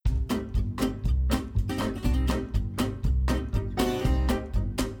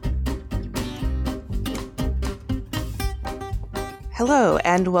Hello,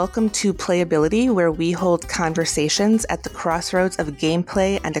 and welcome to Playability, where we hold conversations at the crossroads of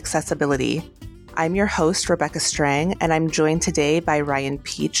gameplay and accessibility. I'm your host, Rebecca Strang, and I'm joined today by Ryan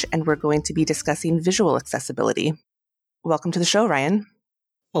Peach, and we're going to be discussing visual accessibility. Welcome to the show, Ryan.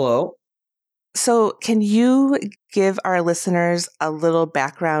 Hello. So, can you give our listeners a little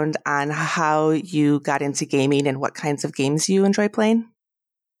background on how you got into gaming and what kinds of games you enjoy playing?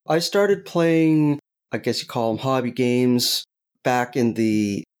 I started playing, I guess you call them hobby games, back in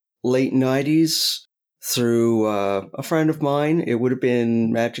the late 90s through a friend of mine. It would have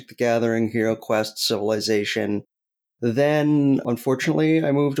been Magic the Gathering, Hero Quest, Civilization. Then, unfortunately,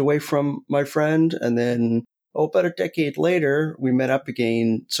 I moved away from my friend, and then, about a decade later, we met up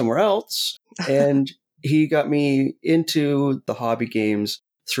again somewhere else, and he got me into the hobby games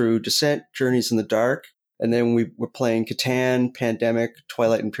through Descent, Journeys in the Dark, and then we were playing Catan, Pandemic,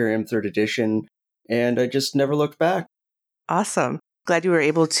 Twilight Imperium 3rd Edition, and I just never looked back. Awesome. Glad you were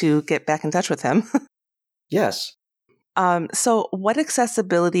able to get back in touch with him. Yes. So what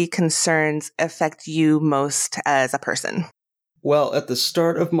accessibility concerns affect you most as a person? Well, at the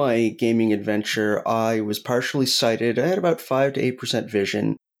start of my gaming adventure, I was partially sighted. I had about 5 to 8%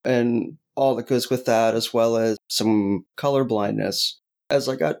 vision, and all that goes with that, as well as some color blindness. As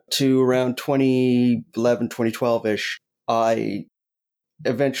I got to around 2011, 2012-ish, I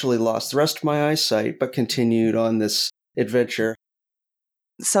eventually lost the rest of my eyesight, but continued on this adventure.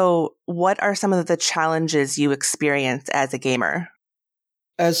 So what are some of the challenges you experience as a gamer?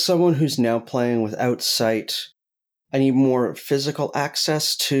 As someone who's now playing without sight, I need more physical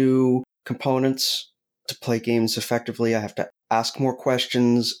access to components to play games effectively. I have to ask more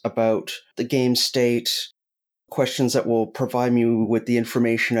questions about the game state, questions that will provide me with the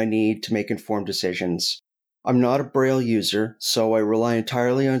information I need to make informed decisions. I'm not a Braille user, so I rely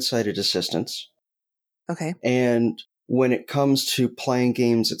entirely on sighted assistance. Okay. And when it comes to playing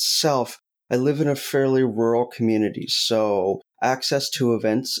games itself, I live in a fairly rural community, so access to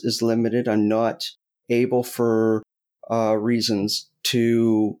events is limited. I'm not able, for reasons,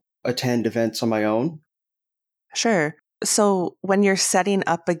 to attend events on my own. Sure. So when you're setting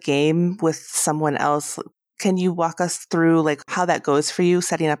up a game with someone else, can you walk us through how that goes for you,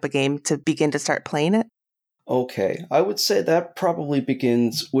 setting up a game to begin to start playing it? Okay, I would say that probably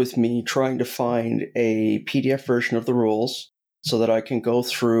begins with me trying to find a PDF version of the rules so that I can go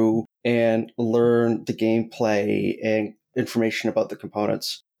through and learn the gameplay and information about the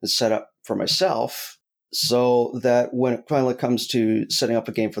components and set up for myself, so that when it finally comes to setting up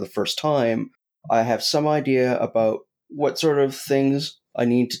a game for the first time, I have some idea about what sort of things I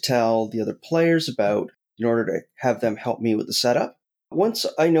need to tell the other players about in order to have them help me with the setup. Once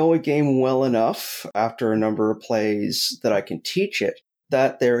I know a game well enough, after a number of plays, that I can teach it,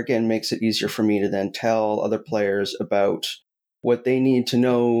 that there again makes it easier for me to then tell other players about what they need to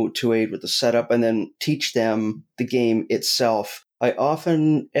know to aid with the setup and then teach them the game itself. I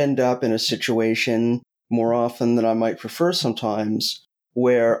often end up in a situation, more often than I might prefer sometimes,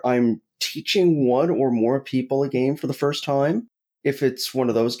 where I'm teaching one or more people a game for the first time, if it's one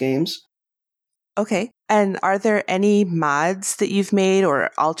of those games. Okay. And are there any mods that you've made or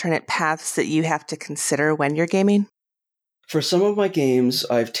alternate paths that you have to consider when you're gaming? For some of my games,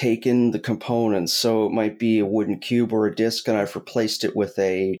 I've taken the components, so it might be a wooden cube or a disc, and I've replaced it with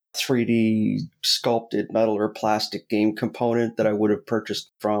a 3D sculpted metal or plastic game component that I would have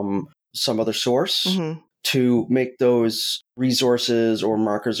purchased from some other source to make those resources or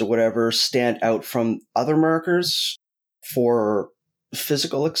markers or whatever stand out from other markers for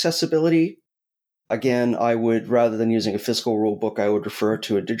physical accessibility. Again, I would, rather than using a physical rule book, I would refer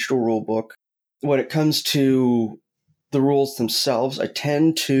to a digital rule book. When it comes to the rules themselves, I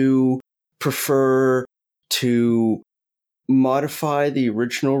tend to prefer to modify the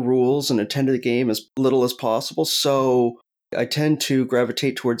original rules and attend to the game as little as possible. So I tend to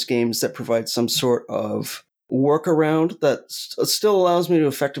gravitate towards games that provide some sort of workaround that still allows me to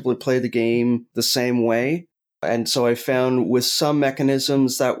effectively play the game the same way. And so I found with some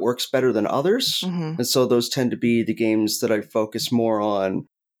mechanisms that works better than others. And so those tend to be the games that I focus more on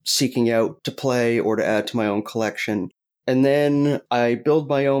seeking out to play or to add to my own collection. And then I build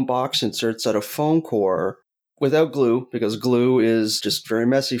my own box inserts out of foam core without glue, because glue is just very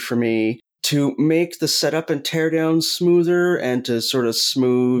messy for me, to make the setup and teardown smoother and to sort of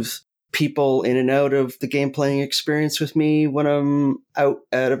smooth people in and out of the game playing experience with me when I'm out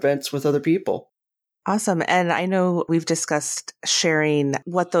at events with other people. Awesome. And I know we've discussed sharing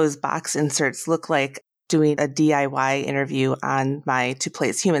what those box inserts look like, doing a DIY interview on my To Play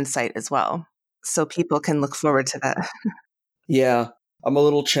as Human site as well. So people can look forward to that. Yeah, I'm a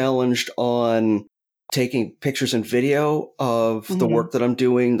little challenged on taking pictures and video of the work that I'm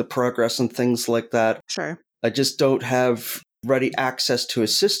doing, the progress and things like that. Sure. I just don't have ready access to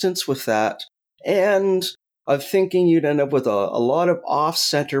assistance with that. And I'm thinking you'd end up with a lot of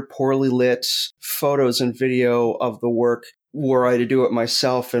off-center, poorly lit photos and video of the work were I to do it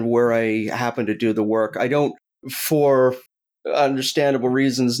myself and where I happen to do the work. I don't, for understandable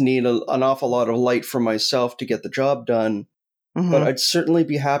reasons, need an awful lot of light for myself to get the job done. But I'd certainly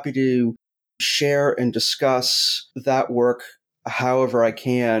be happy to share and discuss that work however I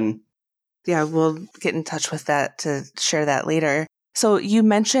can. Yeah, we'll get in touch with that to share that later. So you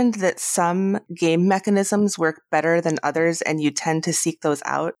mentioned that some game mechanisms work better than others and you tend to seek those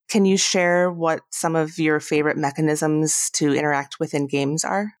out. Can you share what some of your favorite mechanisms to interact with in games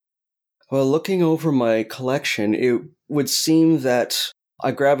are? Well, looking over my collection, it would seem that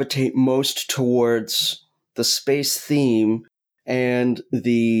I gravitate most towards the space theme and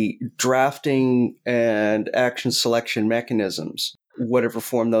the drafting and action selection mechanisms, whatever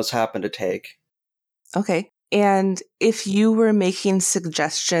form those happen to take. Okay. And if you were making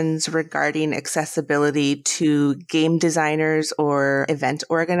suggestions regarding accessibility to game designers or event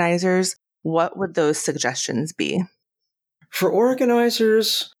organizers, what would those suggestions be? For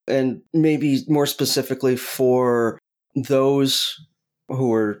organizers, and maybe more specifically for those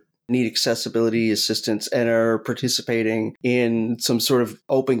who need accessibility assistance and are participating in some sort of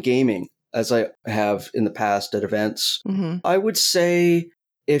open gaming, as I have in the past at events, I would say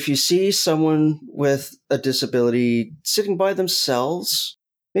if you see someone with a disability sitting by themselves,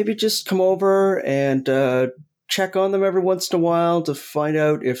 maybe just come over and check on them every once in a while to find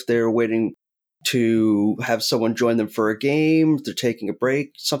out if they're waiting to have someone join them for a game, they're taking a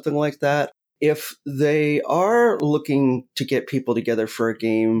break, something like that. If they are looking to get people together for a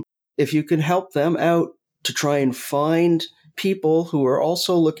game, if you can help them out to try and find people who are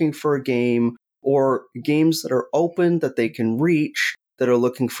also looking for a game or games that are open that they can reach that are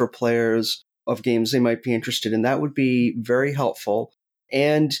looking for players of games they might be interested in, that would be very helpful.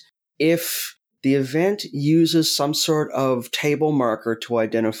 And if the event uses some sort of table marker to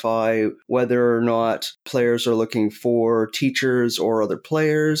identify whether or not players are looking for teachers or other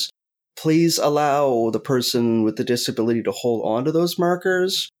players, please allow the person with the disability to hold on to those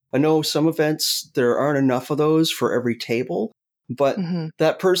markers. I know some events, there aren't enough of those for every table, but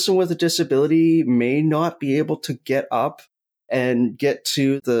that person with a disability may not be able to get up and get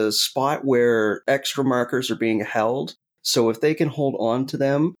to the spot where extra markers are being held. So if they can hold on to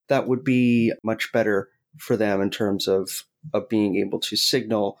them, that would be much better for them in terms of being able to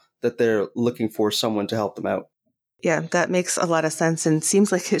signal that they're looking for someone to help them out. Yeah, that makes a lot of sense and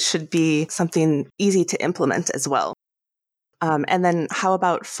seems like it should be something easy to implement as well. And then how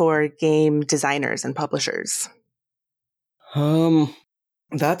about for game designers and publishers?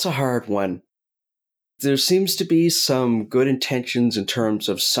 That's a hard one. There seems to be some good intentions in terms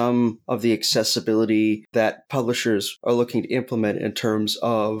of some of the accessibility that publishers are looking to implement in terms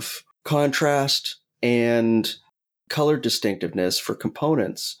of contrast and color distinctiveness for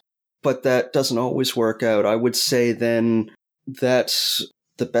components. But that doesn't always work out. I would say then that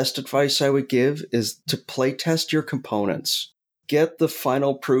the best advice I would give is to play test your components. Get the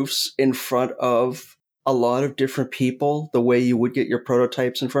final proofs in front of a lot of different people, the way you would get your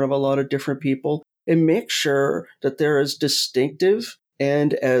prototypes in front of a lot of different people, and make sure that they're as distinctive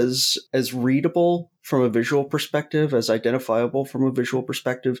and as readable from a visual perspective, as identifiable from a visual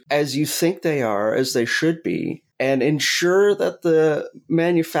perspective, as you think they are, as they should be, and ensure that the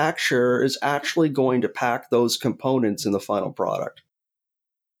manufacturer is actually going to pack those components in the final product.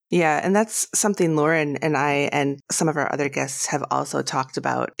 Yeah, and that's something Lauren and I and some of our other guests have also talked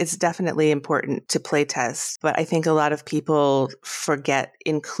about. It's definitely important to play test, but I think a lot of people forget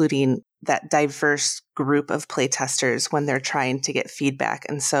including that diverse group of play testers when they're trying to get feedback.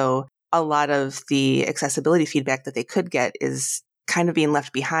 And so a lot of the accessibility feedback that they could get is kind of being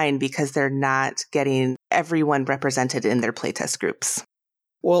left behind because they're not getting everyone represented in their playtest groups.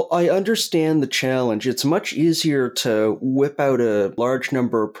 Well, I understand the challenge. It's much easier to whip out a large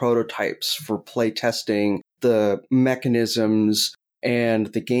number of prototypes for playtesting the mechanisms and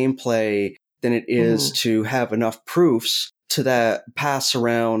the gameplay than it is to have enough proofs to that pass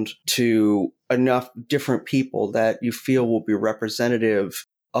around to enough different people that you feel will be representative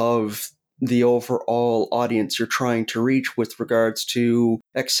of the overall audience you're trying to reach with regards to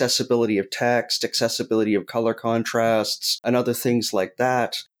accessibility of text, accessibility of color contrasts, and other things like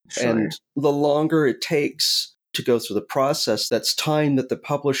that. Sure. And the longer it takes to go through the process, that's time that the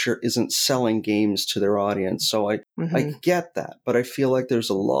publisher isn't selling games to their audience. So I get that, but I feel like there's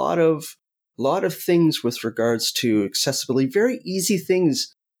a lot of things with regards to accessibility, very easy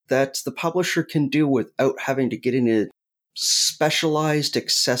things that the publisher can do without having to get into specialized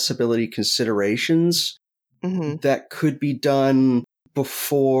accessibility considerations that could be done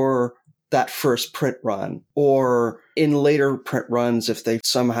before that first print run or in later print runs if they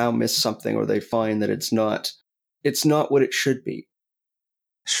somehow miss something or they find that it's not what it should be.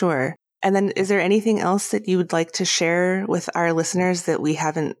 Sure. And then is there anything else that you would like to share with our listeners that we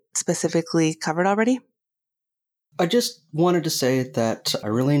haven't specifically covered already? I just wanted to say that I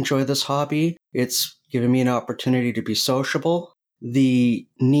really enjoy this hobby. It's given me an opportunity to be sociable. The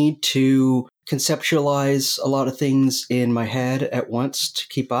need to conceptualize a lot of things in my head at once to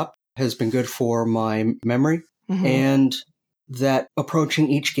keep up has been good for my memory. And that approaching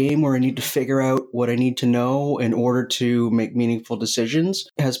each game where I need to figure out what I need to know in order to make meaningful decisions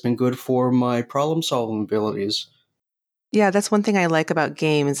has been good for my problem-solving abilities. Yeah, that's one thing I like about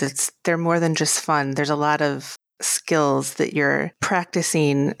games. They're more than just fun. There's a lot of skills that you're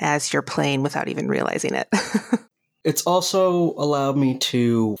practicing as you're playing without even realizing it. It's also allowed me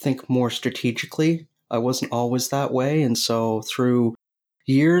to think more strategically. I wasn't always that way, and so through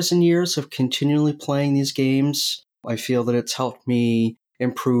years and years of continually playing these games, I feel that it's helped me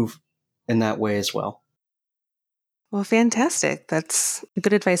improve in that way as well. Well, fantastic. That's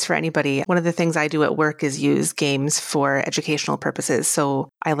good advice for anybody. One of the things I do at work is use games for educational purposes. So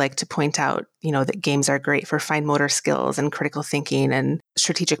I like to point out, that games are great for fine motor skills and critical thinking and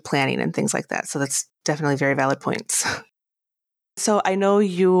strategic planning and things like that. So that's definitely very valid points. So I know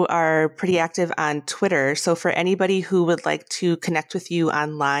you are pretty active on Twitter. So for anybody who would like to connect with you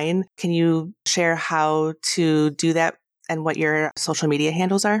online, can you share how to do that and what your social media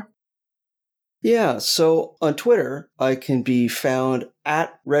handles are? Yeah, so on Twitter, I can be found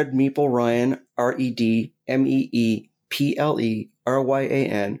at Red Meeple Ryan,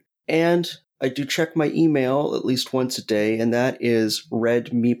 RedMeepleryan, and I do check my email at least once a day, and that is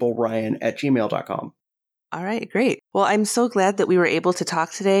redmeepleryan@gmail.com. All right, great. Well, I'm so glad that we were able to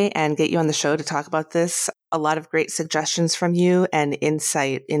talk today and get you on the show to talk about this. A lot of great suggestions from you and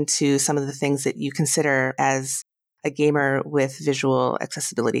insight into some of the things that you consider as a gamer with visual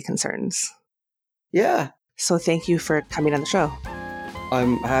accessibility concerns. Yeah. So thank you for coming on the show.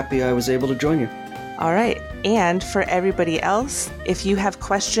 I'm happy I was able to join you. All right. And for everybody else, if you have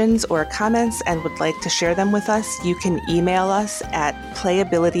questions or comments and would like to share them with us, you can email us at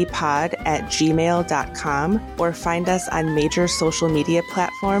playabilitypod@gmail.com or find us on major social media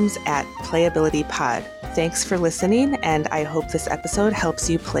platforms at playabilitypod. Thanks for listening, and I hope this episode helps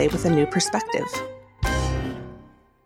you play with a new perspective.